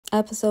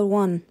Episode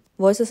 1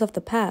 Voices of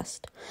the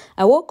Past.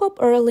 I woke up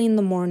early in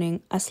the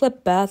morning. I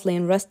slept badly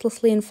and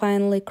restlessly and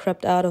finally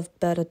crept out of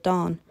bed at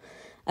dawn.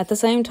 At the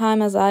same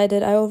time as I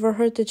did, I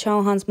overheard the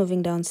Chauhans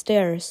moving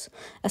downstairs.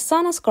 As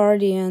Sana's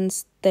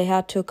guardians, they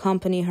had to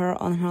accompany her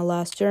on her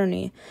last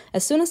journey.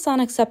 As soon as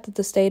Sana accepted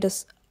the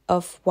status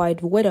of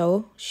White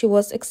Widow, she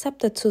was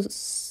expected to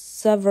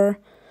sever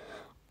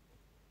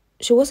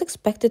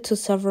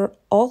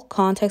all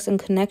contacts and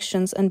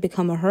connections and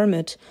become a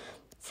hermit.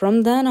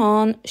 From then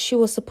on, she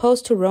was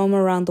supposed to roam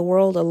around the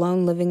world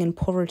alone, living in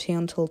poverty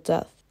until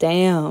death.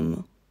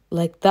 Damn.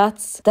 Like,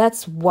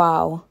 that's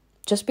wow.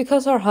 Just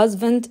because her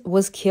husband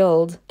was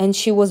killed and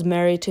she was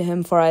married to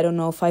him for,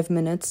 5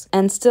 minutes,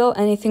 and still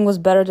anything was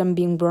better than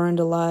being burned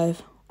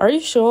alive. Are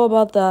you sure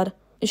about that?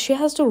 She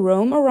has to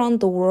roam around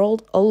the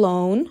world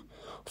alone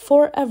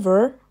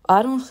forever.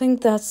 I don't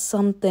think that's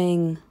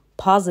something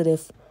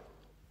positive.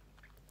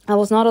 I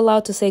was not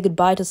allowed to say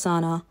goodbye to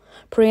Sana.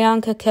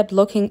 Priyanka kept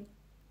looking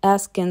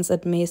askance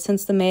at me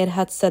since the maid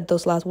had said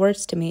those last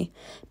words to me.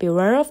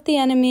 Beware of the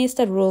enemies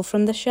that rule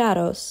from the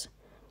shadows.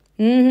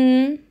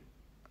 Like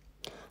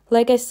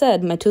I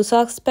said, my two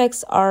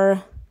suspects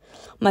are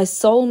my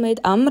soulmate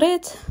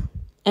Amrit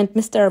and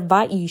Mr.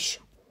 Vaish.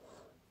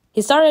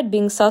 He started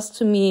being sus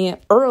to me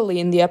early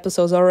in the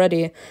episodes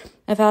already.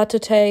 I've had to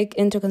take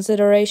into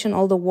consideration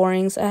all the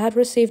warnings I had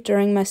received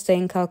during my stay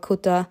in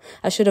Calcutta.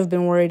 I should have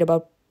been worried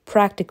about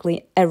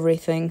practically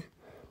everything.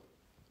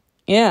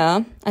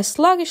 Yeah, I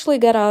sluggishly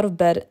got out of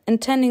bed,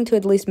 intending to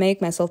at least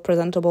make myself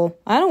presentable.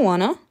 I don't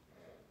wanna.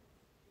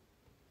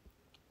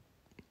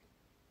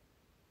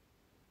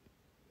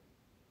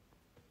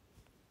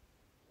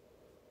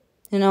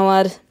 You know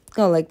what?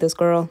 Go like this,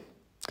 girl.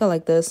 Go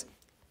like this.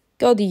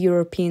 Go the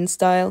European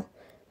style.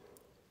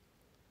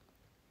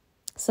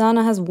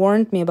 Sana has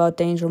warned me about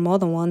danger more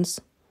than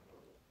once.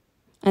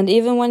 And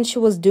even when she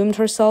was doomed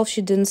herself,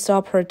 she didn't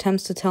stop her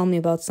attempts to tell me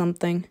about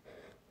something.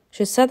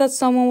 She said that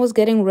someone was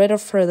getting rid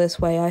of her this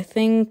way. I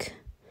think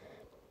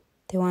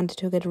they wanted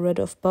to get rid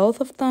of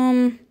both of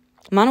them.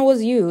 Manu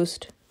was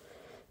used.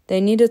 They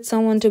needed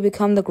someone to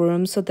become the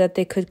groom so that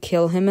they could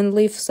kill him and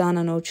leave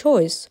Sana no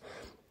choice.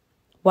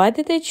 Why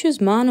did they choose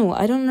Manu?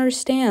 I don't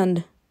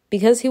understand.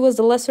 Because he was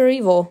the lesser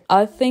evil.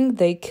 I think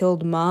they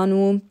killed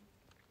Manu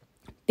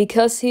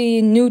because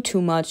he knew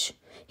too much.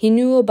 He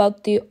knew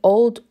about the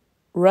old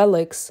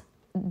relics.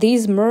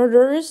 These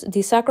murders,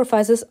 these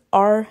sacrifices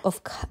are of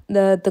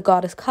the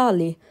goddess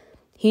Kali.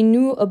 He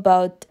knew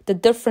about the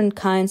different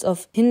kinds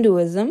of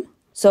Hinduism.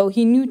 So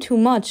he knew too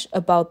much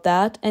about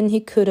that and he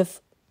could have,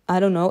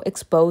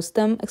 exposed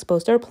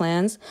their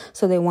plans.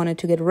 So they wanted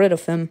to get rid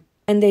of him.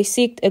 And they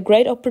seeked a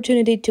great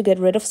opportunity to get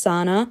rid of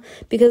Sana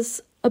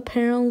because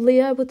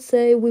apparently, I would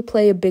say, we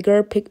play a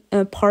bigger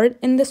part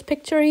in this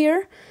picture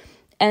here.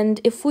 And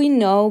if we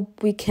know,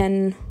 we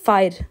can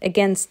fight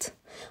against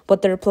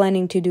what they're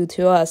planning to do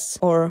to us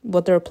or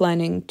what they're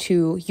planning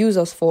to use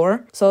us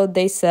for. So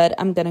they said,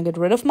 I'm gonna get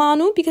rid of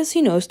Manu because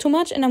he knows too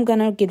much and I'm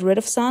gonna get rid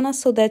of Sana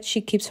so that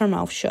she keeps her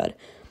mouth shut.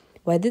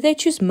 Why did they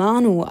choose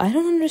Manu? I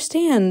don't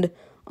understand.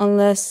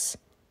 Unless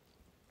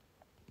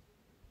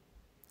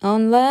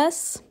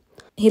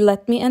he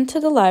let me enter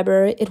the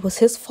library. It was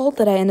his fault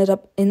that I ended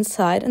up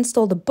inside and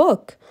stole the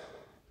book.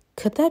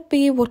 Could that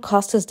be what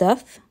caused his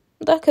death?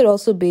 That could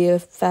also be a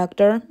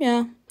factor,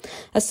 yeah.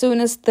 As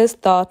soon as this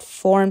thought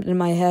formed in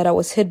my head, I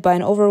was hit by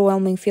an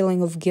overwhelming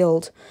feeling of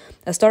guilt.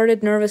 I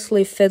started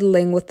nervously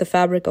fiddling with the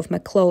fabric of my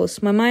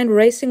clothes, my mind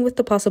racing with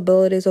the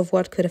possibilities of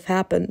what could have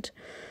happened.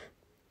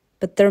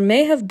 But there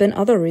may have been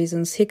other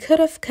reasons. He could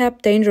have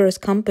kept dangerous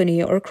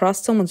company or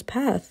crossed someone's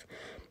path.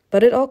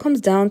 But it all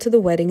comes down to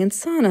the wedding in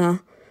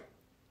Sana.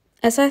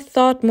 As I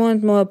thought more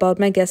and more about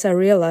my guess, I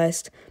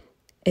realized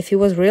if he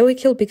was really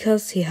killed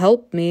because he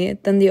helped me,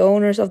 then the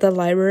owners of the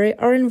library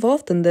are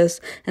involved in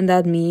this, and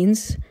that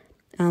means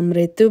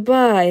Amrit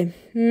Dubai,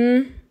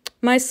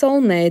 my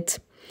soulmate.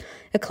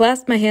 I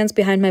clasped my hands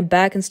behind my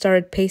back and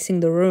started pacing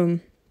the room.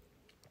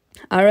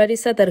 I already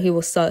said that he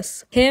was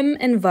sus. Him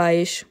and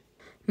Vaish.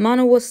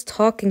 Manu was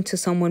talking to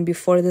someone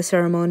before the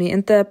ceremony,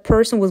 and that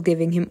person was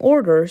giving him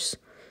orders.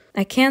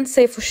 I can't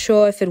say for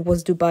sure if it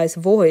was Dubai's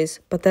voice,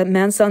 but that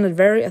man sounded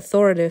very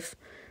authoritative.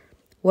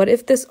 What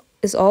if this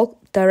is all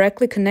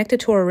directly connected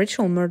to our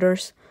ritual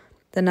murders?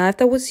 The knife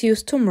that was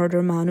used to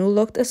murder Manu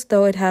looked as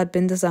though it had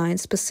been designed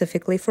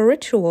specifically for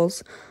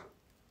rituals.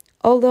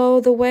 Although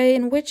the way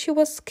in which he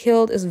was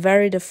killed is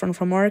very different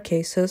from our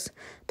cases.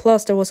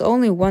 Plus, there was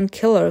only one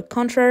killer,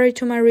 contrary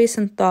to my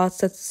recent thoughts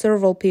that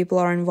several people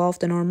are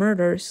involved in our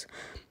murders.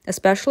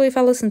 Especially if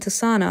I listen to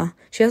Sana.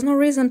 She has no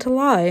reason to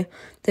lie.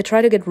 They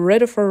try to get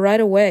rid of her right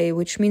away,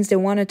 which means they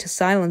wanted to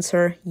silence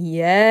her.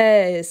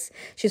 Yes!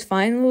 She's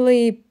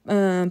finally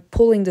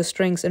pulling the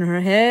strings in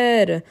her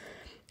head.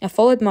 I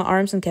folded my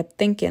arms and kept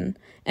thinking.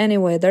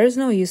 Anyway, there is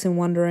no use in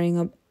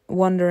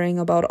wondering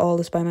about all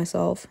this by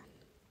myself.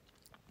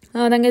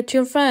 Oh, then get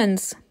your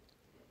friends.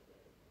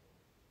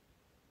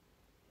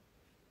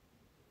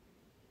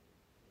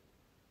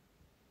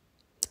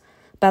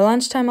 By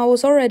lunchtime, I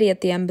was already at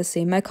the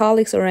embassy. My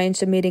colleagues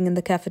arranged a meeting in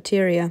the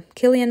cafeteria.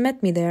 Killian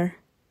met me there.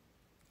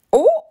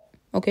 Oh!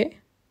 Okay.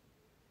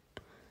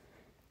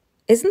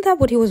 Isn't that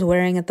what he was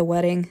wearing at the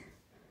wedding?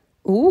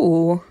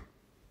 Ooh.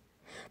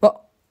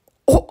 Well,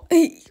 oh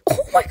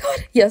my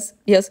god. Yes,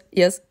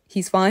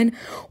 he's fine.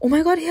 Oh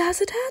my god, he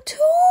has a tattoo.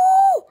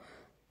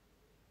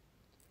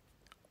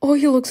 Oh,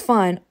 he looks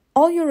fine.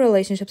 All your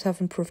relationships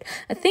have improved.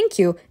 Thank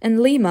you. And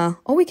Lima.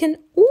 Oh, we can...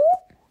 Ooh.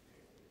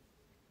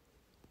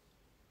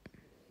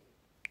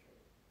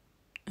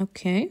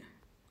 Okay.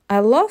 I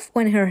love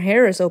when her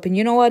hair is open.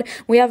 You know what?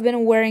 We have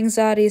been wearing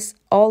saris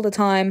all the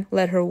time.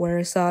 Let her wear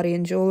a sari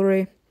and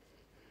jewelry.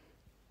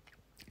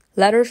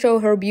 Let her show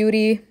her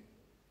beauty.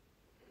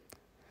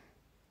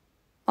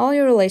 All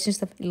your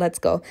relationships... Let's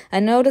go.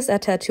 I noticed a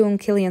tattoo on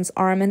Killian's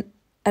arm, and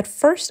at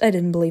first I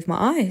didn't believe my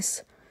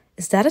eyes.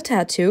 Is that a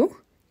tattoo?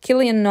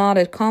 Killian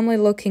nodded, calmly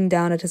looking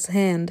down at his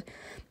hand.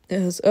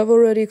 Yes, I've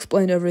already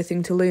explained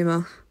everything to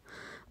Lima.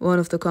 One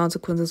of the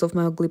consequences of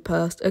my ugly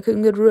past. I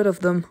couldn't get rid of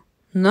them.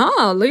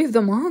 Nah, leave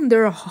them on.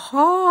 They're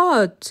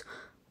hot.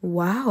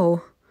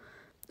 Wow.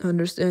 I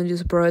understand you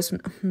surprised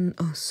me.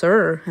 Oh,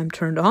 sir, I'm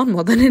turned on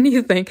more than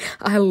anything.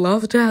 I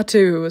love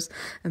tattoos.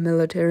 A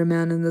military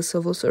man in the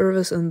civil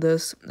service and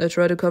this. I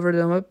try to cover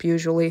them up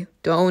usually.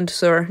 Don't,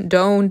 sir,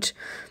 don't.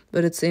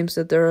 But it seems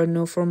that there are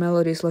no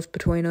formalities left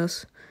between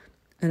us.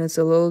 And it's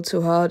a little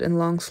too hot in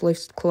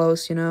long-sleeved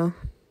clothes, you know.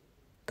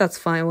 That's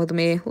fine with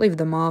me. Leave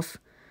them off.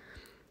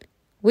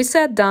 We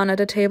sat down at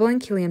a table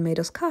and Killian made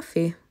us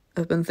coffee.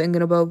 I've been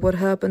thinking about what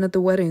happened at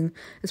the wedding.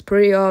 It's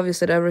pretty obvious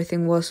that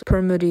everything was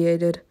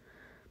premeditated.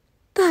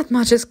 That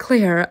much is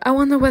clear. I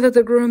wonder whether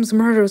the groom's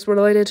murder was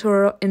related to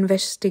our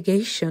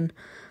investigation.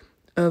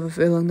 I have a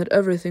feeling that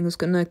everything is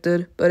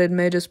connected, but it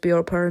may just be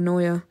our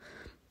paranoia.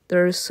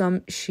 There is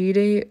some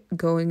shady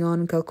going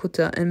on in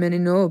Calcutta, and many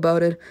know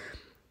about it.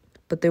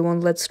 But they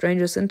won't let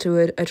strangers into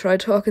it. I tried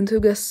talking to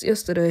guests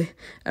yesterday.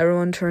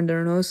 Everyone turned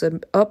their nose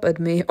up at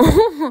me.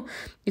 Oh,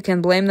 you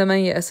can't blame them,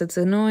 and yes, it's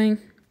annoying.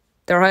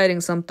 They're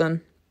hiding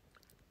something.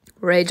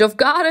 Rage of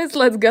Goddess,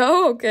 let's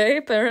go, okay,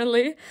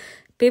 apparently.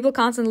 People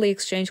constantly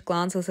exchange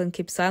glances and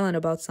keep silent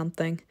about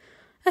something.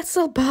 It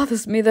still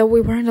bothers me that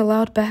we weren't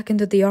allowed back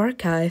into the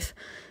archive.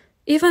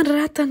 Even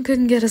Ratan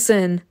couldn't get us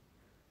in.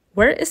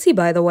 Where is he,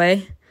 by the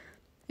way?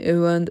 He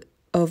went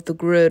off the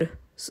grid.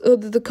 So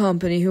did the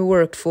company he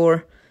worked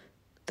for.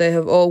 They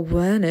have all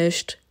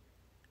vanished.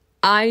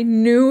 I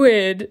knew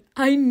it.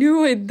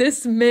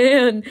 This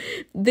man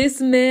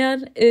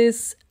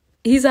is...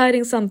 He's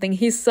hiding something.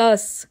 He's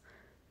sus.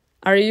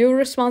 Are you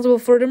responsible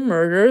for the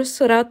murders,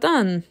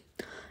 Ratan?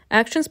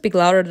 Actions speak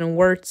louder than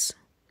words.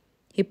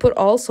 He put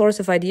all sorts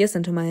of ideas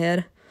into my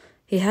head.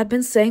 He had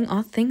been saying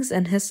odd things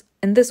in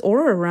this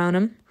aura around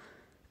him.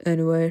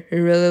 Anyway, he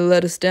really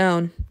let us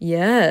down.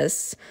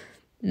 Yes.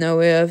 Now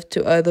we have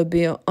to either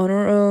be on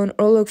our own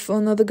or look for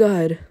another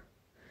guide.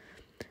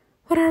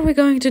 What are we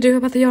going to do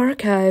about the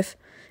archive?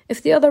 If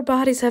the other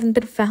bodies haven't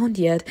been found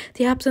yet,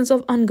 the absence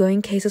of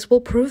ongoing cases will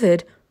prove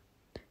it.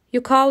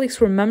 Your colleagues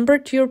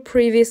remembered your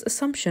previous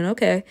assumption.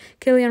 Okay.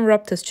 Killian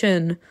rubbed his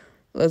chin.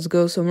 Let's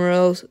go somewhere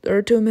else. There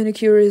are too many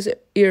curious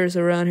ears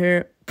around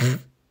here.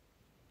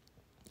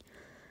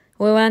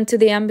 We went to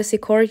the embassy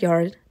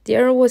courtyard. The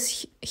air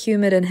was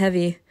humid and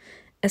heavy.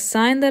 A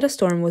sign that a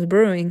storm was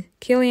brewing.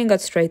 Killian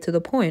got straight to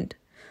the point.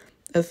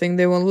 I think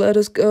they won't let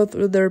us go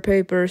through their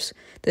papers.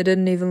 They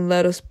didn't even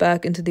let us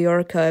back into the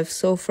archive,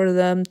 so for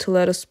them to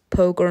let us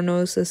poke our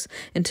noses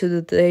into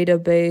the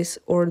database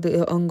or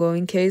the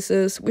ongoing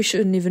cases, we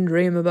shouldn't even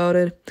dream about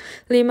it.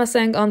 Lima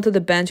sank onto the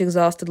bench,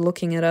 exhausted,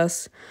 looking at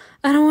us.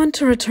 I don't want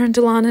to return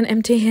to London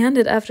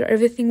empty-handed after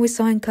everything we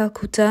saw in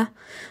Calcutta.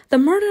 The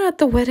murder at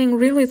the wedding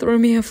really threw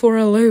me for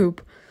a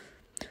loop.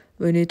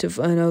 We need to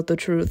find out the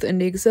truth and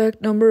the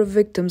exact number of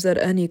victims at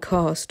any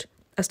cost.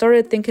 I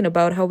started thinking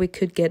about how we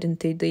could get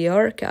into the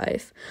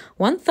archive.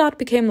 One thought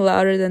became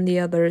louder than the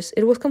others.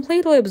 It was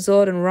completely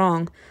absurd and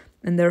wrong,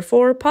 and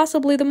therefore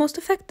possibly the most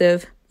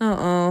effective.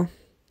 Uh-oh.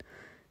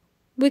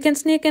 We can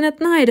sneak in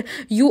at night.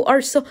 You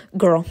are so...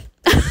 Girl.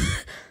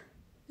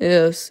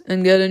 Yes,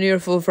 and get an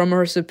earful from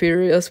our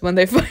superiors when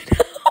they find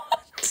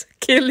out.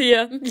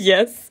 Killian,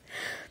 yes.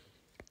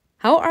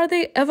 How are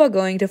they ever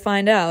going to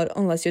find out?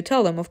 Unless you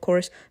tell them, of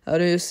course. How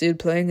do you see it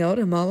playing out,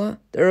 Amala?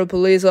 There are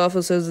police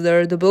officers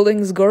there. The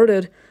building's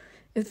guarded.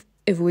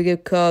 If we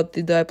get caught,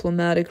 the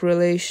diplomatic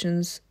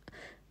relations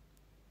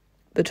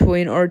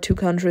between our two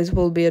countries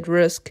will be at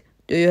risk.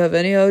 Do you have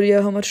any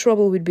idea how much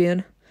trouble we'd be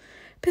in?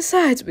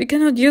 Besides, we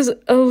cannot use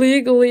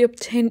illegally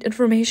obtained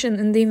information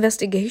in the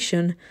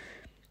investigation.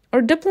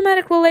 Our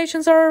diplomatic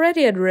relations are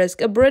already at risk.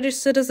 A British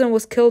citizen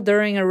was killed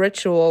during a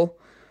ritual.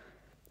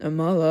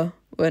 Amala...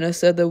 When I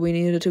said that we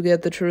needed to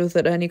get the truth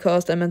at any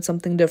cost, I meant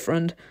something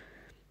different.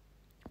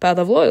 Path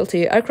of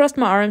loyalty. I crossed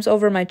my arms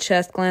over my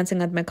chest, glancing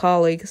at my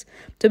colleagues.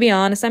 To be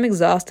honest, I'm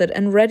exhausted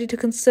and ready to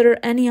consider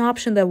any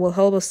option that will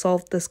help us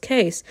solve this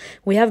case.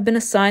 We have been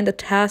assigned a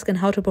task, and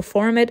how to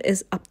perform it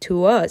is up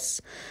to us.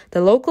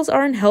 The locals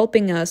aren't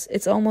helping us.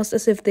 It's almost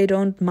as if they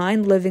don't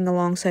mind living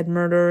alongside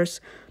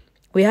murderers.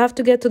 We have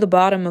to get to the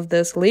bottom of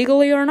this,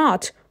 legally or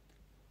not.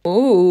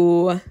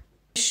 Ooh.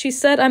 She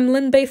said I'm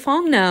Lin Bei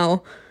Fong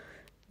now.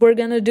 We're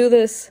gonna do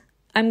this.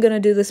 I'm gonna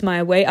do this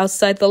my way,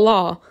 outside the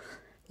law.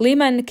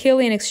 Lima and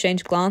Killian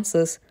exchange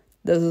glances.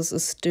 This is a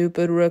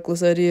stupid,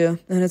 reckless idea,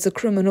 and it's a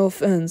criminal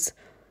offense.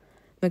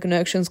 My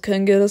connections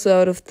can get us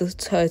out of the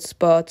tight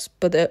spots,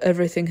 but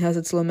everything has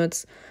its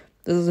limits.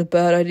 This is a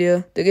bad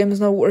idea. The game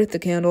is not worth the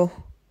candle.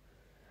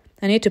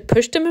 I need to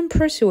push them and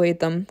persuade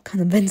them.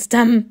 Convince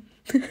them.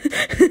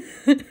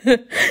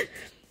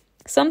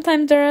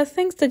 Sometimes there are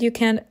things that you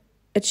can't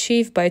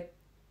achieve by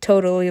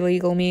totally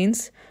legal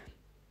means.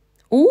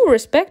 Ooh,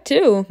 respect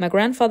too. My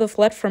grandfather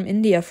fled from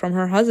India from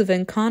her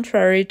husband,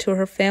 contrary to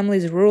her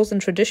family's rules and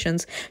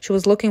traditions. She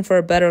was looking for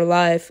a better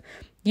life.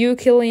 You,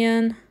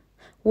 Killian,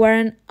 were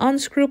an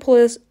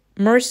unscrupulous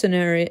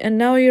mercenary, and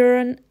now you're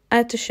an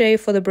attaché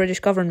for the British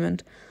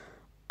government.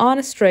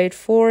 Honest,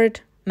 straightforward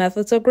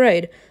methods are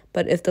great,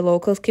 but if the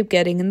locals keep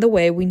getting in the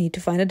way, we need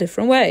to find a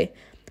different way.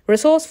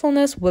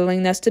 Resourcefulness,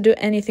 willingness to do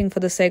anything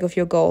for the sake of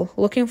your goal,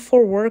 looking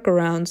for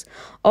workarounds,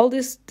 all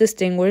these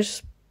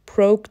distinguish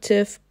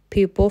proactive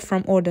people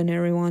from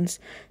ordinary ones.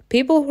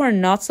 People who are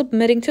not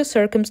submitting to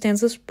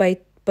circumstances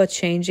but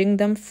changing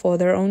them for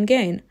their own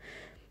gain.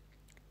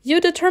 Your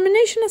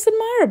determination is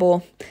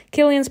admirable.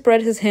 Killian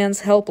spread his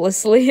hands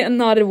helplessly and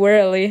nodded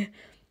wearily.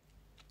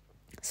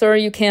 Sir,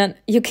 you can't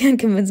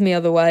convince me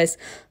otherwise.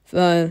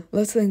 Fine,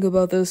 let's think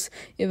about this,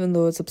 even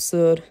though it's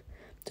absurd.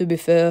 To be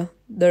fair,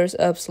 there's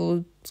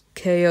absolute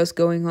chaos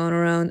going on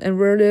around, and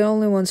we're the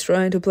only ones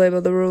trying to play by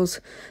the rules,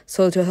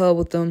 so to hell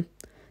with them.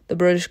 The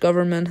British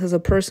government has a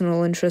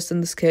personal interest in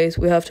this case.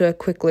 We have to act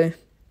quickly.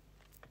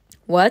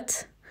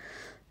 What?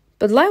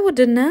 But Lywood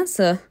didn't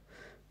answer.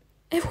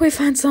 If we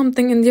find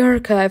something in the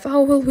archive,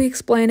 how will we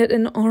explain it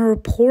in our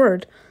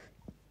report?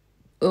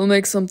 We'll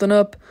make something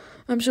up.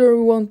 I'm sure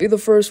we won't be the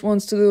first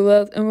ones to do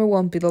that, and we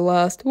won't be the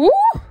last. Woo!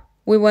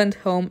 We went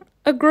home,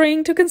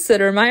 agreeing to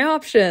consider my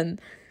option.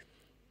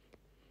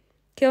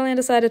 Killian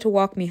decided to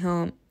walk me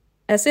home,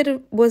 as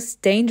it was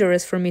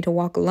dangerous for me to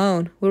walk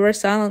alone. We were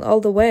silent all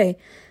the way.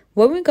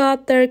 When we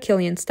got there,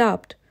 Killian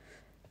stopped.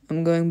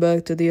 I'm going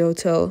back to the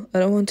hotel. I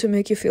don't want to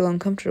make you feel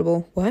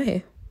uncomfortable.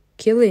 Why?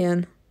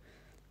 Killian.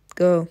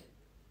 Go.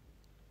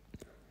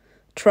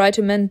 Try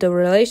to mend the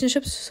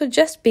relationship,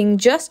 suggest being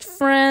just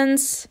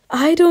friends.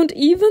 I don't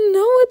even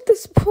know at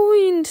this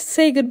point.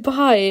 Say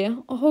goodbye.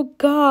 Oh,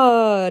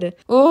 God.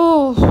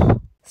 Oh.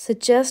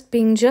 Suggest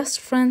being just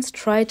friends,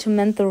 try to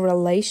mend the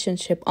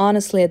relationship.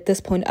 Honestly, at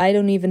this point, I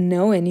don't even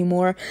know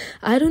anymore.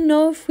 I don't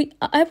know if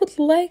I would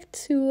like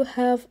to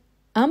have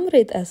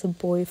Amrit as a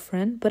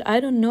boyfriend, but I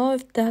don't know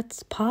if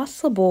that's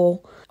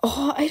possible.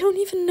 Oh, I don't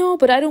even know,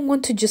 but I don't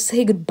want to just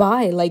say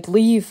goodbye, like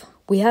leave.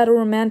 We had a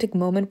romantic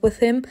moment with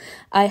him.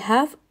 I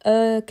have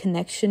a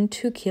connection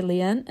to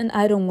Killian, and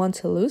I don't want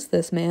to lose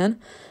this man.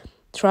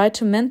 Try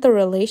to mend the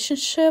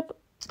relationship.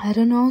 I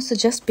don't know,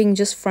 suggest being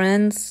just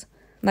friends.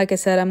 Like I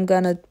said, I'm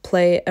gonna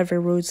play every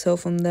route, so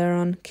from there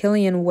on.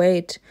 Killian,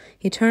 wait.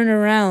 He turned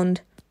around.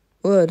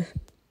 Wood.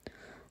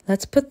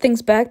 Let's put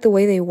things back the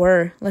way they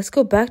were. Let's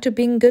go back to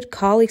being good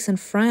colleagues and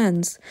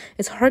friends.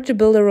 It's hard to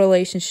build a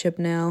relationship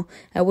now.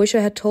 I wish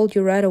I had told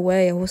you right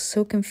away. I was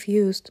so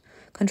confused.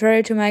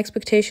 Contrary to my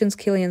expectations,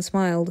 Killian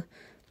smiled.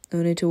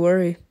 No need to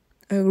worry.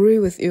 I agree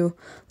with you.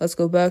 Let's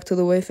go back to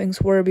the way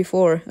things were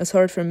before. It's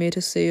hard for me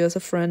to see you as a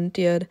friend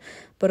yet,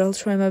 but I'll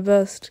try my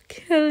best.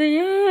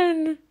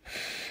 Killian!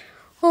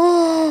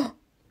 Oh!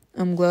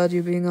 I'm glad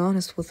you're being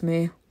honest with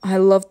me. I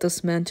love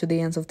this man to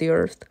the ends of the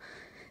earth.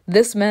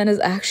 This man is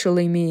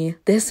actually me.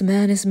 This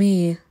man is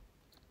me.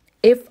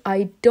 If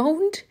I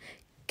don't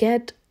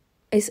get...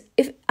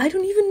 if I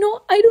don't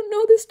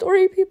know this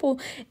story, people.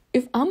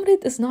 If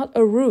Amrit is not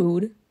a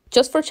rude,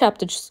 just for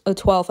chapter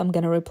 12, I'm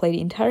gonna replay the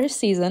entire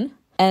season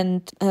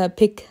and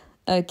pick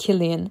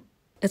Killian.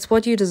 It's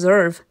what you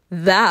deserve.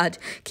 That.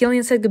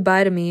 Killian said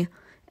goodbye to me.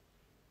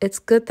 It's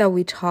good that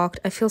we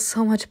talked. I feel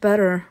so much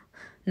better.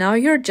 Now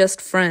you're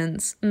just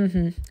friends.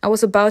 I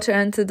was about to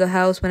enter the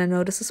house when I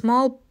noticed a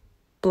small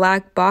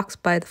black box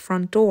by the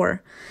front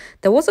door.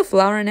 There was a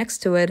flower next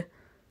to it.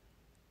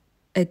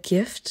 A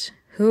gift?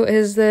 Who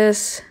is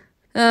this?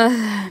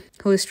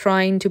 Who is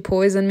trying to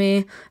poison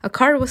me? A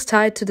card was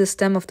tied to the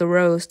stem of the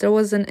rose. There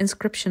was an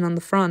inscription on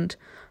the front.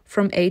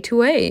 From A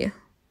to A.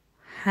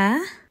 Huh?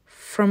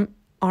 From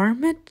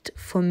Amrit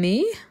for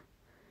me?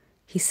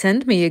 He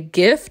sent me a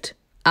gift?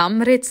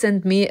 Amrit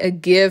sent me a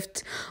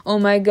gift. Oh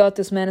my god,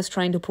 this man is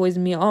trying to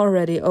poison me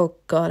already. Oh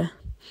god.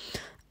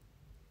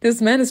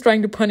 This man is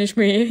trying to punish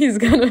me. He's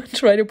gonna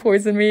try to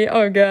poison me.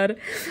 Oh god.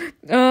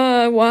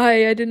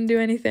 Why? I didn't do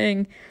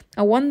anything.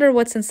 I wonder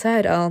what's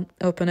inside. I'll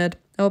open it.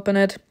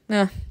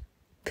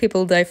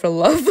 People die for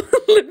love.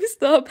 Let me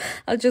stop.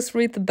 I'll just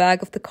read the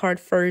back of the card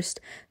first.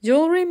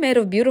 Jewelry made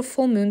of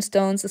beautiful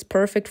moonstones is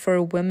perfect for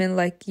a woman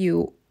like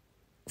you.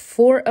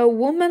 For a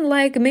woman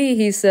like me,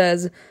 he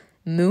says.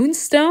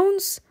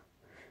 Moonstones?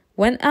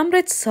 When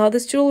Amrit saw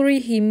this jewelry,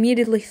 he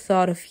immediately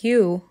thought of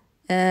you.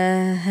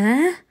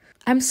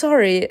 I'm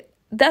sorry.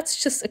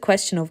 That's just a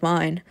question of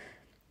mine.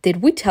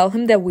 Did we tell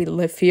him that we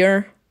live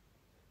here?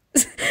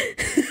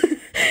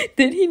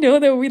 Did he know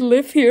that we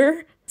live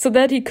here so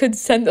that he could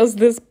send us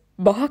this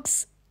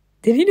box?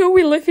 Did he know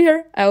we live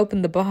here? I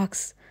opened the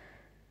box.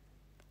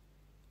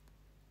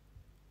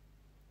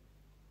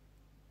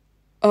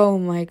 Oh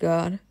my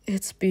god,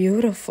 it's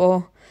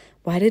beautiful.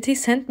 Why did he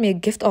send me a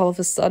gift all of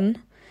a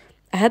sudden?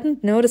 I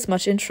hadn't noticed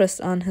much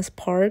interest on his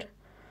part.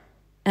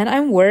 And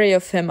I'm wary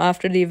of him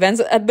after the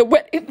events at the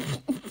wedding.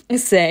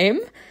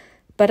 Same.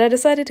 But I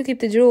decided to keep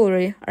the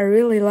jewelry. I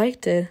really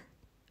liked it.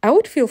 I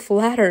would feel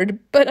flattered,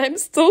 but I'm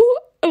still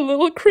a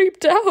little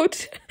creeped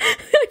out.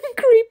 I'm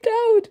creeped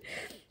out.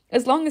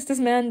 As long as this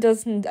man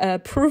doesn't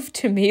prove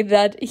to me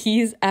that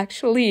he's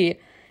actually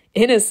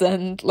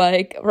innocent,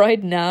 like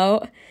right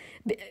now.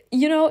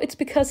 You know, it's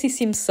because he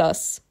seems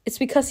sus.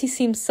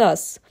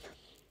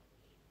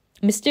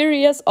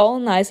 Mysterious, all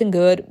nice and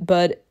good,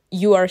 but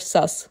you are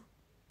sus,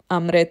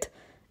 Amrit.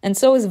 And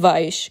so is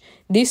Vaish.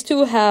 These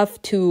two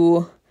have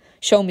to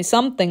show me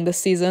something this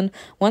season.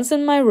 Once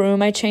in my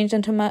room, I changed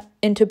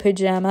into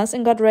pajamas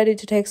and got ready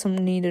to take some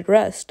needed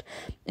rest.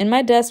 In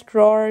my desk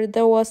drawer,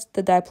 there was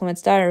the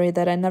diplomat's diary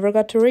that I never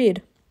got to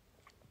read.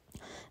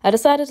 I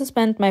decided to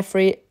spend my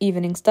free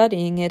evening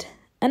studying it.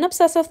 An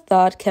obsessive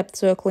thought kept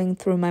circling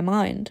through my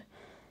mind.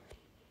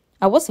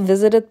 I was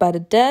visited by the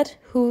dead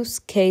whose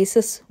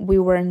cases we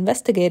were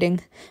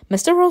investigating.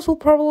 Mr. Rose will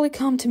probably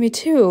come to me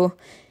too.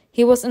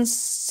 He was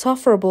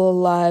insufferable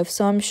alive,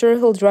 so I'm sure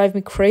he'll drive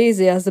me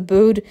crazy as a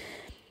boot.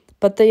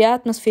 But the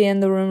atmosphere in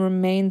the room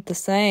remained the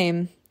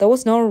same. There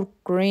was no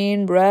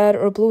green, red,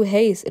 or blue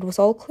haze. It was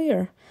all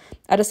clear.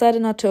 I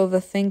decided not to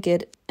overthink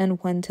it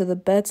and went to the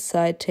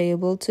bedside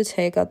table to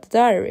take out the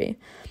diary.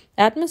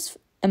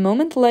 A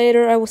moment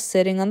later, I was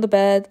sitting on the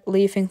bed,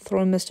 leafing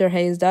through Mr.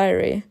 Hayes'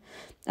 diary.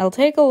 I'll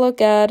take a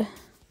look at,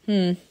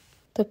 the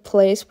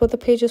place where the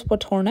pages were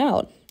torn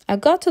out. I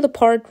got to the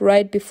part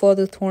right before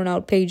the torn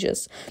out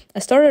pages. I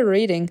started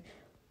reading.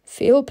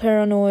 Feel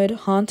paranoid,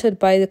 haunted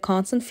by the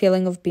constant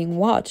feeling of being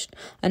watched.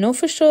 I know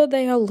for sure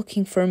they are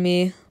looking for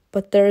me,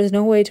 but there is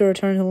no way to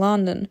return to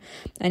London.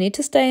 I need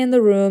to stay in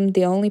the room,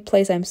 the only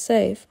place I'm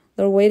safe.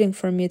 They're waiting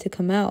for me to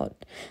come out.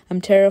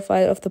 I'm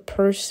terrified of the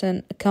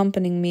person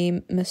accompanying me,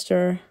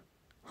 Mr.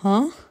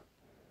 Huh?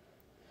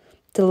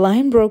 The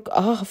line broke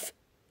off.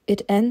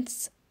 Its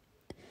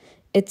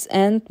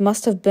end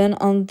must have been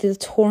on the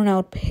torn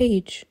out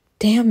page.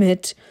 Damn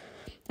it.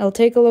 I'll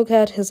take a look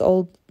at his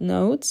old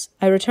notes.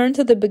 I returned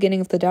to the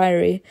beginning of the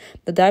diary.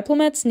 The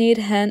diplomat's neat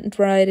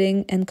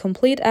handwriting and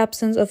complete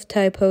absence of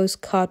typos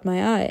caught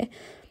my eye.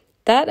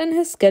 That and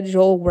his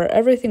schedule, where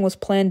everything was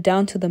planned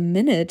down to the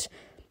minute.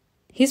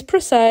 He's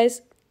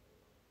precise,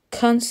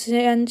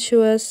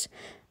 conscientious,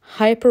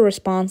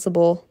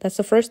 hyper-responsible. That's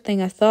the first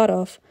thing I thought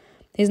of.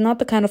 He's not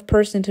the kind of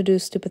person to do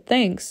stupid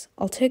things.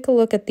 I'll take a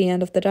look at the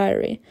end of the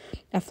diary.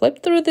 I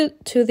flipped through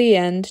to the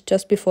end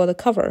just before the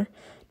cover.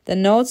 The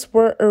notes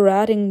were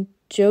erratic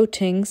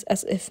jotings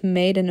as if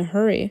made in a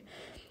hurry.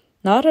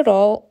 Not at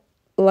all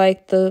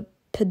like the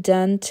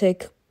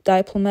pedantic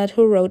diplomat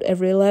who wrote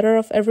every letter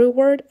of every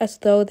word as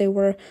though they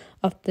were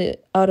of the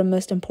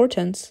uttermost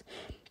importance.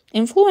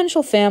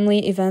 Influential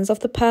family events of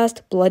the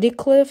past, Bloody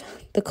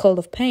Cliff, the cult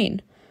of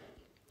pain.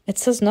 It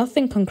says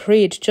nothing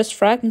concrete, just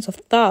fragments of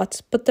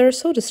thoughts, but they're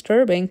so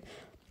disturbing.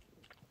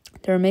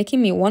 They're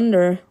making me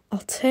wonder. I'll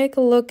take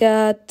a look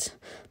at...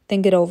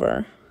 think it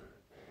over.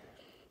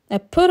 I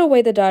put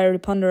away the diary,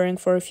 pondering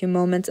for a few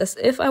moments as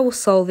if I was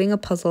solving a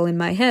puzzle in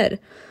my head.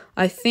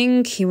 I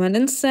think he went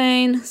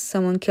insane.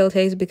 Someone killed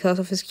Hayes because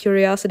of his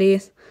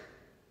curiosity.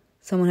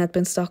 Someone had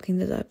been stalking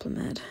the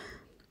diplomat.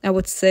 I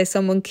would say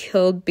someone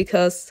killed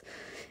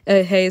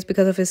Hayes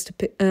because of his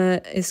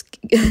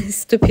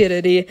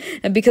stupidity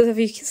and because of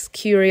his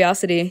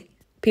curiosity.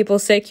 People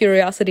say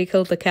curiosity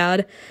killed the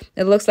cat.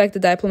 It looks like the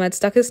diplomat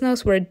stuck his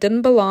nose where it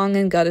didn't belong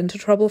and got into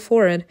trouble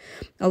for it.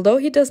 Although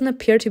he doesn't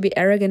appear to be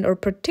arrogant or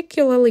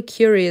particularly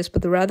curious,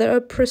 but rather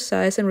a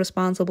precise and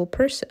responsible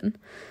person.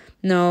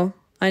 No,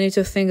 I need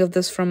to think of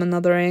this from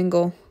another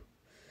angle.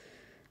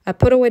 I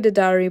put away the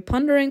diary,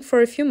 pondering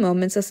for a few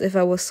moments as if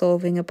I was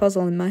solving a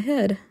puzzle in my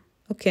head.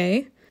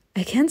 Okay.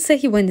 I can't say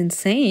he went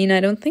insane. I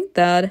don't think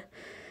that.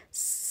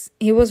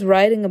 He was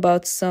writing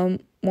about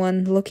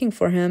someone looking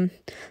for him.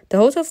 The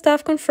hotel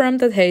staff confirmed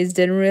that Hayes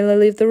didn't really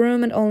leave the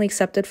room and only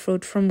accepted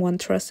food from one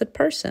trusted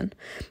person.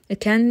 It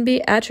can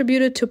be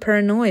attributed to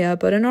paranoia,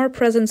 but in our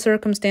present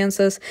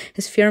circumstances,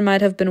 his fear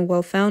might have been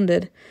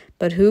well-founded.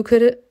 But who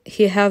could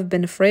he have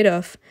been afraid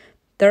of?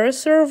 There are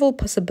several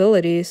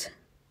possibilities.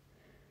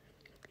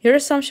 Your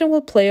assumption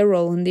will play a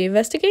role in the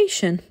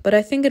investigation, but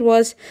I think it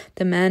was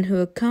the man who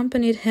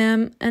accompanied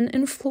him, an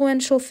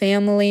influential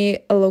family,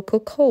 a local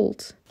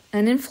cult.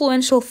 An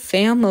influential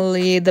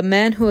family, the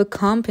man who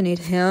accompanied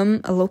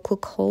him, a local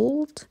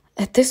cult?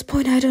 At this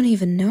point, I don't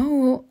even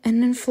know.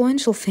 An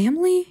influential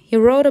family? He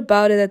wrote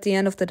about it at the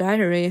end of the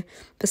diary.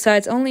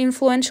 Besides, only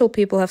influential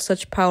people have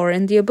such power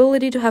and the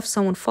ability to have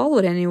someone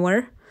followed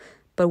anywhere.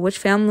 But which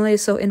family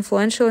is so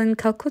influential in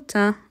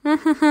Calcutta?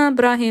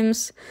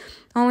 Brahim's.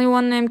 Only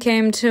one name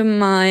came to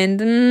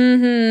mind.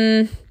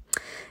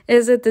 It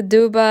Is it the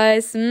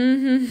Dubais?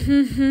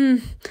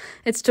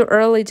 It's too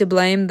early to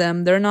blame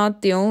them. They're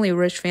not the only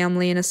rich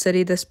family in a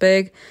city this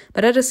big,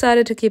 but I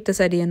decided to keep this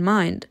idea in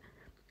mind.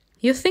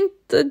 You think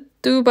the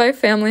Dubai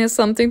family has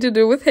something to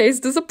do with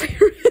Hayes'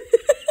 disappearance?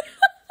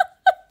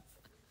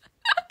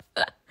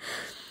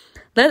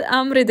 Let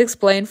Amrit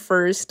explain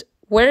first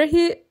where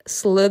he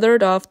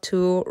slithered off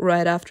to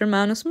right after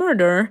Manu's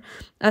murder.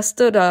 I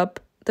stood up.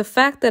 The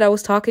fact that I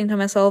was talking to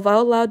myself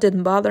out loud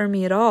didn't bother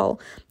me at all.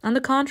 On the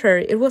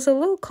contrary, it was a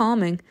little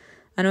calming.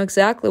 I know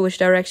exactly which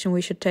direction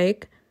we should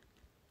take.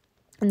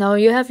 Now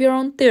you have your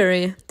own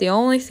theory. The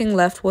only thing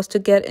left was to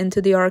get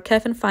into the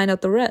archive and find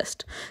out the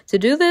rest. To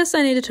do this,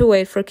 I needed to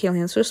wait for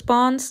Killian's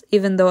response,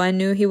 even though I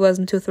knew he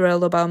wasn't too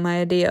thrilled about my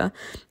idea.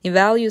 He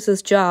values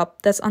his job,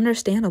 that's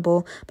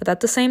understandable, but at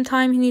the same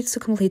time he needs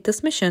to complete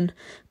this mission.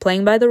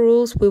 Playing by the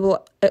rules, we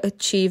will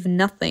achieve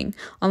nothing.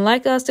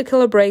 Unlike us, the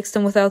killer breaks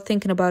them without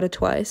thinking about it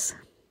twice.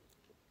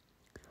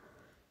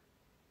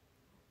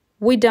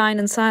 We dined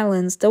in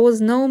silence. There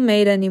was no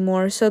maid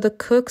anymore, so the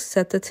cook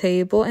set the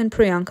table and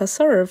Priyanka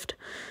served.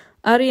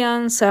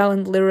 Aryan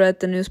silently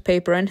read the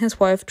newspaper and his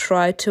wife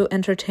tried to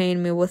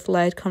entertain me with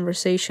light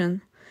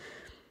conversation.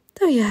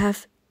 Do you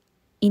have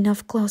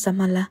enough clothes,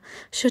 Amala?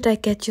 Should I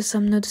get you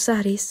some new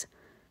saris?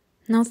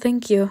 No,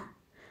 thank you.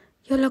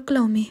 You look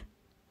gloomy.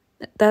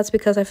 That's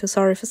because I feel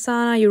sorry for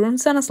Sana. You ruined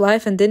Sana's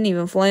life and didn't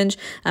even flinch.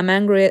 I'm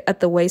angry at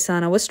the way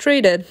Sana was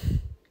treated.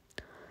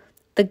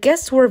 The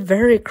guests were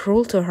very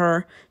cruel to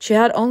her. She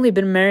had only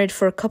been married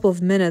for a couple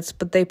of minutes,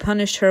 but they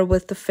punished her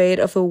with the fate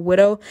of a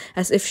widow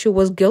as if she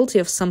was guilty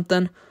of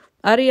something.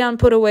 Aryan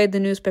put away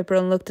the newspaper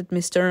and looked at me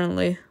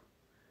sternly.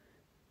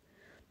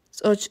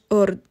 Such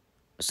are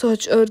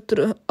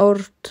our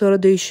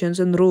traditions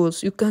and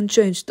rules. You can't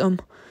change them.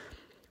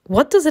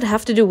 What does it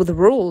have to do with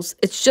rules?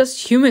 It's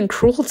just human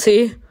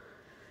cruelty.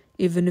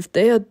 Even if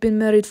they had been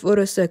married for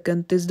a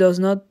second, this does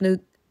not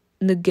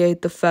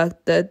negate the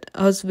fact that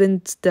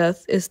husband's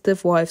death is the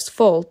wife's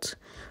fault.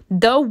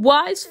 The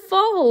wife's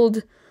fault!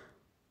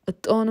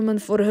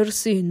 Atonement for her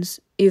sins.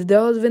 If the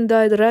husband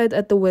died right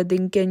at the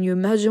wedding, can you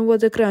imagine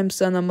what a crime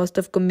Sana must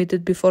have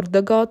committed before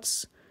the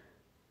gods?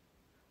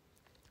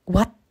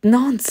 What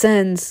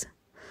nonsense!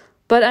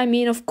 But I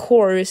mean, of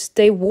course,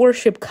 they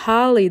worship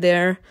Kali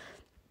there.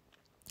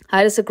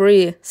 I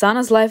disagree.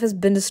 Sana's life has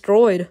been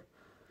destroyed.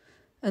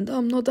 And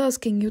I'm not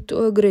asking you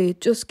to agree.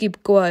 Just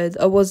keep quiet.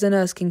 I wasn't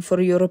asking for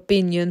your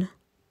opinion.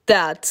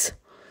 That.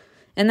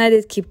 And I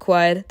did keep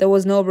quiet. There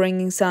was no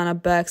bringing Sana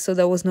back, so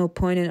there was no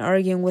point in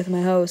arguing with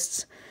my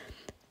hosts.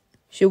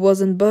 She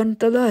wasn't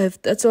burnt alive.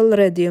 That's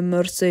already a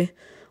mercy.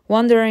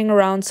 Wandering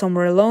around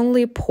somewhere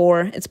lonely,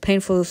 poor, it's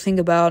painful to think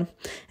about.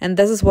 And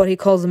this is what he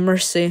calls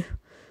mercy.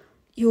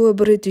 You, a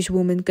British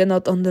woman,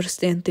 cannot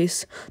understand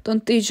this.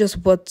 Don't teach us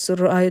what's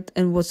right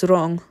and what's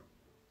wrong.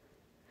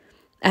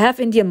 I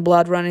have Indian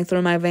blood running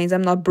through my veins.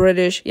 I'm not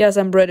British. Yes,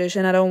 I'm British,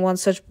 and I don't want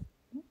such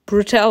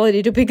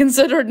brutality to be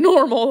considered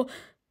normal.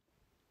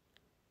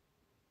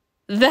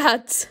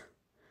 That.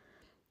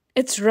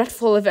 It's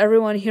dreadful if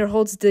everyone here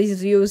holds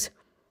these views.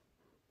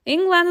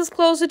 England is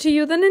closer to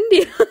you than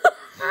India.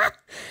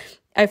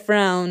 I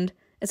frowned.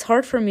 It's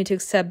hard for me to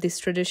accept these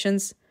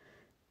traditions.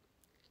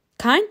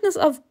 Kindness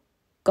of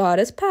God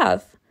is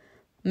path.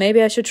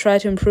 Maybe I should try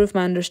to improve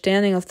my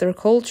understanding of their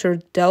culture,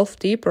 delve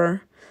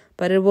deeper.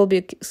 But it will be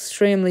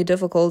extremely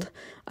difficult.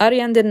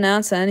 Aryan didn't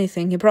answer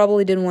anything. He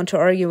probably didn't want to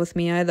argue with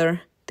me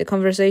either. The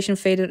conversation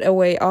faded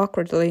away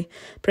awkwardly.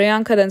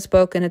 Priyanka then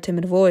spoke in a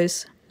timid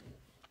voice.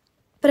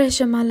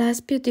 Preshamala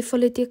has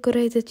beautifully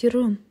decorated your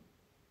room.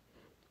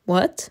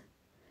 What?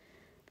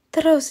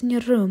 The rose in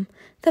your room.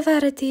 The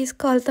variety is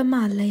called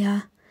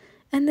Amalia.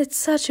 And it's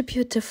such a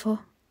beauty.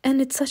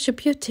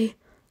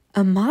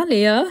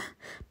 Amalia?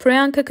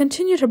 Priyanka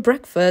continued her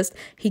breakfast.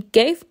 He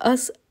gave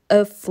us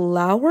a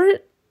flower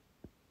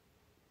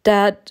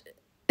that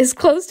is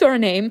close to our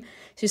name.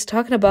 She's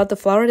talking about the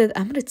flower that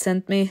Amrit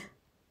sent me.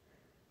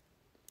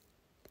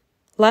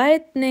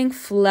 Lightning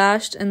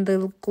flashed in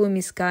the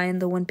gloomy sky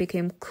and the wind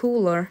became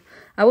cooler.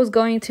 I was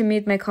going to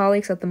meet my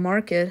colleagues at the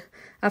market.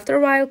 After a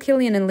while,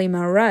 Killian and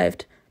Lima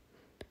arrived.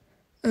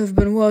 I've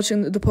been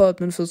watching the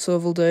department for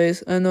several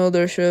days. I know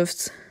their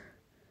shifts.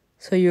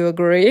 So you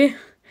agree?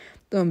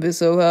 Don't be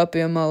so happy,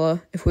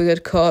 Amala. If we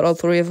get caught, all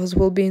three of us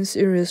will be in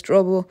serious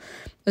trouble.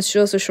 It's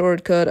just a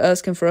shortcut.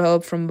 Asking for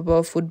help from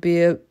above would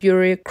be a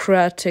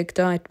bureaucratic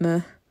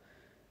nightmare.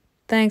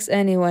 Thanks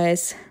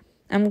anyways.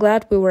 I'm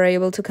glad we were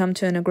able to come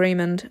to an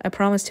agreement. I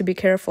promise to be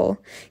careful.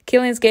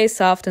 Killian's gaze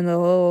softened a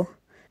little.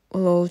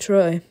 Well, I'll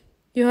try.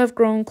 You have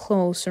grown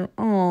closer.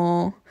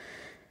 Aww.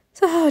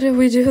 So how did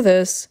we do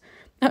this?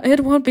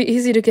 It won't be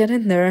easy to get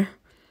in there.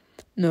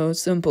 No,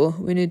 it's simple.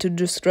 We need to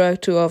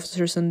distract 2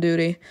 officers on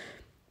duty.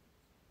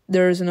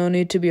 There is no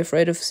need to be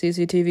afraid of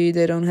CCTV.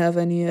 They don't have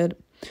any yet.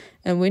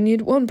 And we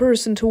need 1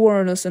 person to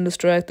warn us and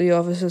distract the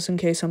officers in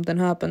case something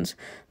happens.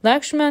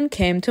 Lakshman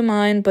came to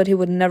mind, but he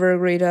would never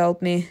agree to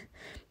help me.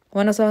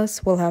 One of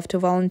us will have to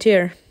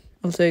volunteer.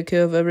 I'll take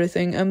care of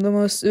everything. I'm the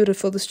most suited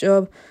for this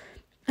job.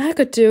 I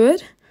could do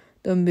it.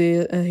 Don't be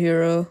a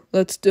hero.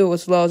 Let's do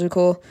what's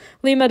logical.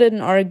 Lima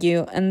didn't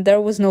argue, and there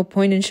was no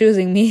point in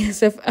choosing me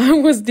as if I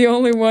was the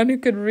only one who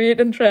could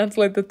read and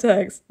translate the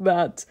text.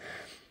 That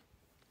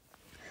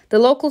the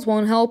locals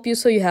won't help you,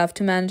 so you have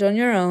to manage on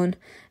your own.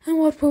 And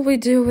what will we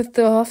do with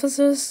the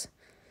officers?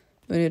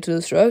 We need to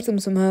distract them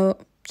somehow,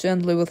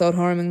 gently without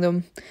harming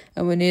them.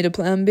 And we need a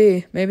plan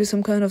B, maybe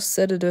some kind of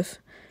sedative.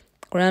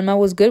 Grandma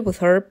was good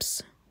with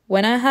herbs.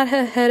 When I had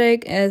a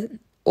headache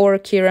or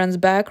Kieran's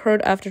back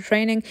hurt after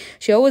training,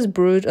 she always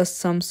brewed us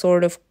some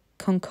sort of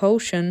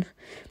concoction,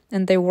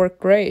 and they worked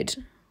great.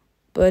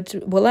 But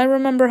will I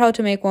remember how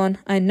to make one?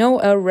 I know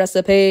a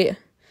recipe.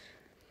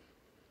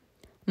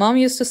 Mom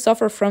used to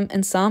suffer from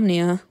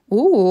insomnia.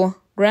 Ooh,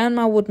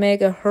 Grandma would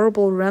make a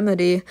herbal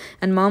remedy,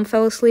 and Mom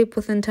fell asleep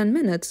within 10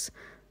 minutes.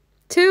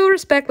 To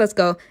respect, let's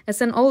go.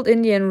 It's an old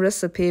Indian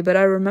recipe, but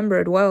I remember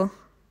it well.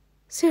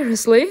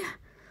 Seriously?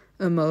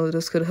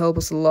 This could help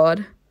us a lot.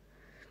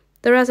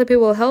 The recipe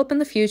will help in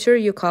the future.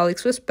 Your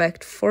colleagues'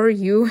 respect for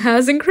you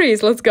has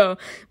increased. Let's go.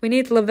 We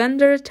need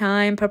lavender,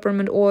 thyme,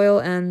 peppermint oil,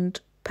 and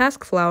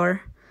pasque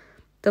flower.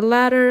 The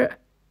latter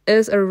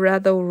is a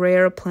rather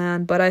rare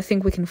plant, but I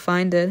think we can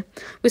find it.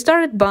 We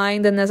started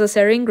buying the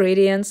necessary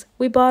ingredients.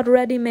 We bought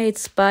ready-made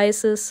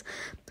spices,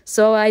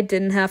 so I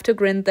didn't have to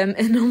grind them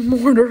in a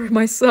mortar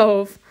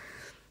myself.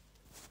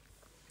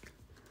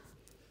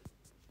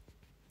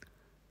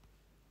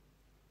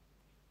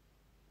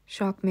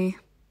 Shock me.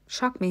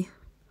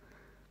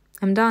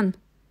 I'm done.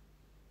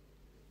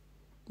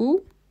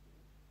 Ooh.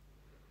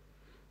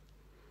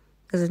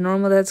 Is it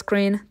normal that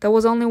screen? There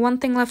was only one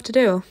thing left to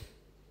do.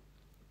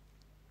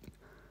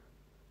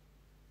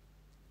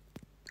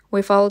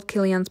 We followed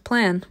Killian's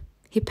plan.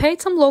 He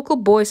paid some local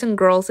boys and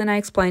girls, and I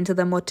explained to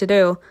them what to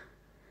do.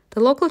 The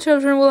local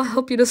children will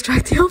help you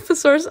distract the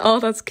officers. Oh,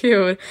 that's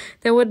cute.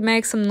 They would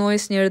make some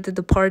noise near the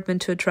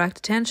department to attract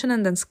attention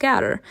and then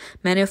scatter.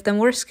 Many of them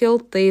were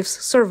skilled thieves,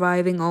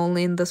 surviving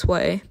only in this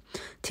way.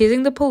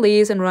 Teasing the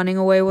police and running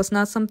away was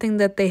not something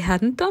that they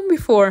hadn't done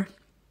before.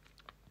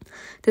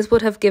 This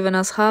would have given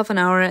us half an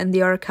hour in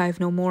the archive,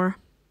 no more.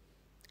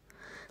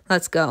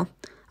 Let's go.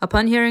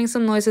 Upon hearing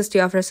some noises, the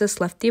officers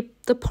left the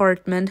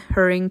department,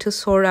 hurrying to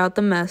sort out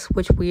the mess,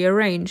 which we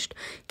arranged.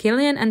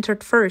 Killian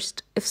entered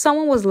first. If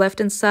someone was left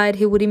inside,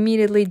 he would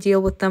immediately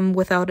deal with them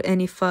without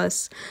any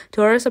fuss.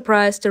 To our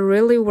surprise, there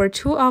really were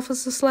 2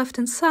 officers left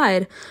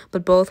inside,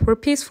 but both were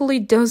peacefully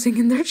dozing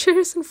in their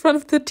chairs in front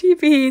of the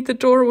TV. The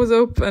door was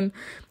open.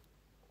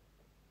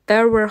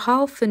 There were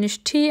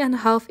half-finished tea and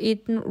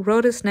half-eaten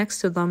rotis next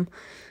to them.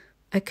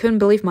 I couldn't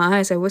believe my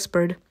eyes. I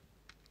whispered,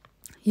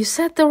 "You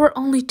said there were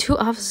only 2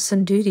 officers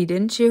on duty,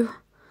 didn't you?"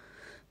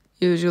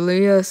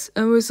 "Usually, yes,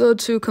 and we saw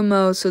 2 come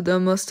out, so there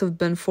must have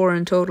been 4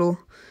 in total."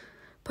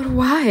 "But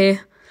why?"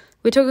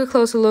 We took a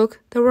closer look.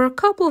 There were a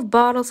couple of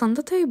bottles on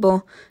the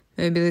table.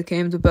 "Maybe they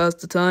came to pass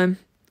the time.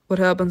 What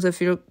happens if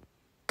your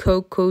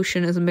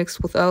concoction is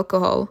mixed with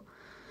alcohol?"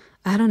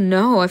 "I don't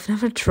know, I've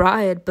never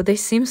tried, but they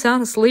seem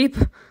sound asleep."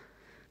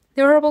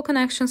 The herbal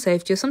connection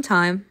saved you some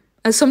time.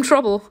 Some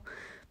trouble.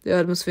 The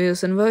atmosphere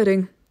is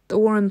inviting. The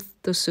warmth,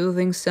 the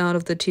soothing sound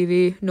of the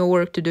TV, no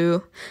work to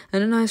do,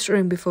 and a nice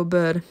drink before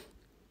bed.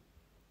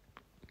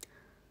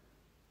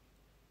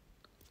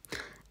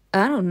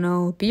 I don't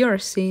know, B or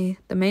C.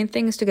 The main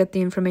thing is to get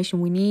the information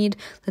we need.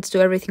 Let's do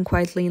everything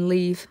quietly and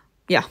leave.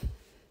 Yeah,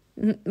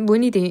 we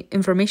need the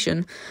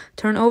information.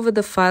 Turn over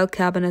the file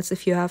cabinets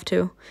if you have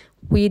to.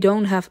 We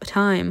don't have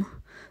time.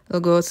 I'll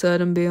go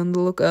outside and be on the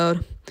lookout.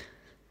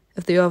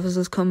 If the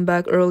officers come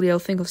back early, I'll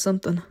think of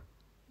something.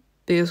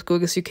 Be as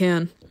quick as you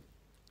can.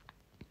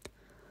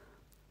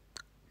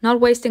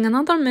 Not wasting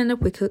another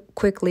minute, we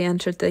quickly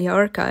entered the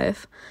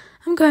archive.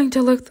 I'm going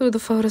to look through the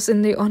photos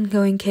in the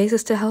ongoing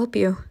cases to help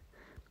you.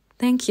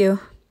 Thank you.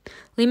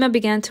 Lima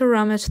began to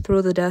rummage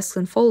through the desks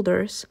and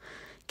folders.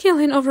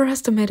 Killian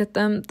overestimated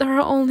them. There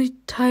are only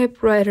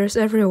typewriters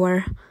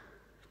everywhere.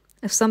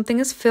 If something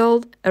is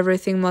filled,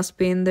 everything must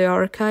be in the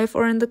archive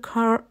or in the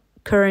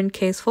current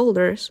case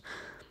folders.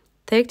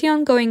 Take the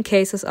ongoing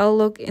cases. I'll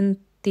look in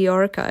the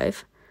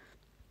archive.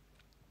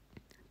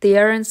 The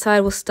air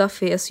inside was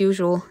stuffy as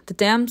usual. The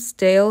damp,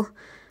 stale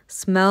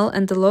smell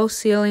and the low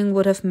ceiling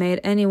would have made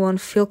anyone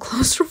feel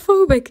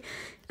claustrophobic.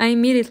 I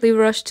immediately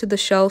rushed to the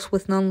shelves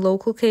with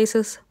non-local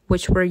cases,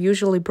 which were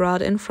usually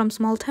brought in from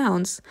small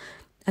towns.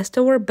 As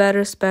there were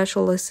better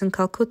specialists in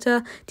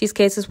Calcutta, these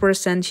cases were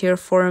sent here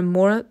for a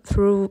more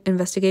thorough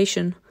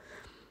investigation.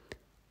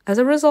 As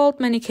a result,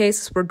 many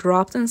cases were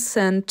dropped and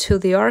sent to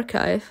the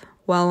archive.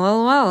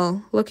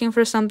 Well, looking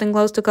for something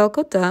close to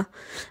Calcutta.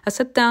 I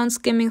sat down,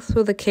 skimming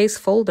through the case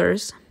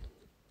folders.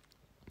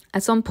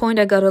 At some point,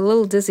 I got a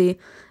little dizzy.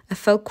 I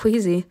felt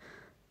queasy.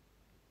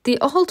 The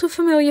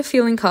all-too-familiar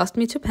feeling caused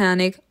me to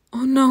panic.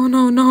 Oh, no,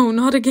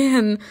 not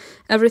again.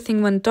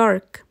 Everything went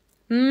dark.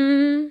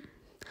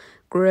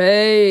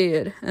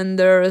 Great. And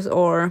there is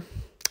Orr.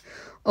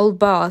 Old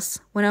boss.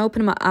 When I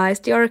opened my eyes,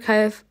 the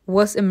archive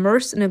was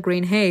immersed in a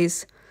green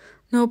haze.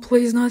 No,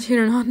 please, not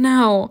here, not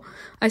now.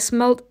 I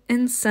smelled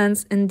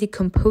incense and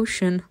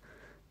decomposition.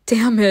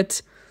 Damn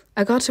it.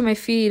 I got to my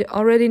feet,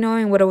 already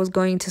knowing what I was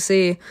going to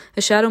see.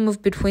 A shadow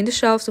moved between the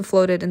shelves and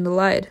floated in the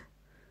light.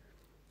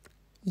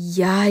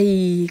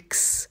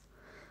 Yikes.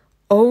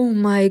 Oh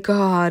my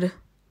god.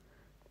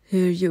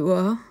 Here you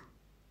are.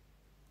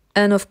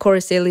 And of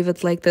course they leave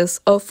it like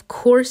this.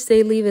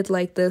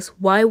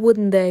 Why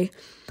wouldn't they?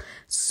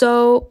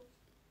 So,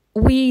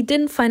 we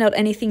didn't find out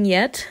anything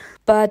yet.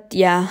 But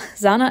yeah,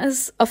 Zana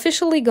is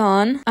officially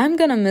gone. I'm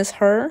gonna miss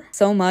her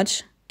so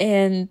much.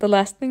 And the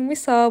last thing we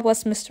saw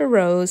was Mr.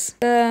 Rose.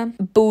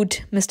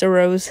 Boot Mr.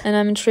 Rose. And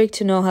I'm intrigued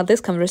to know how this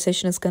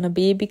conversation is gonna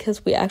be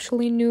because we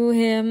actually knew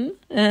him.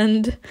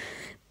 And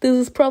this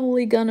is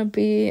probably gonna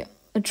be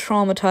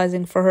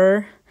traumatizing for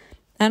her.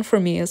 And for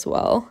me as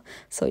well.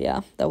 So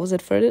yeah, that was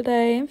it for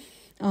today.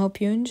 I hope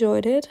you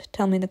enjoyed it.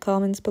 Tell me in the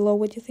comments below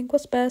what you think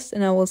was best.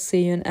 And I will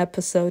see you in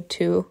episode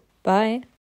 2. Bye.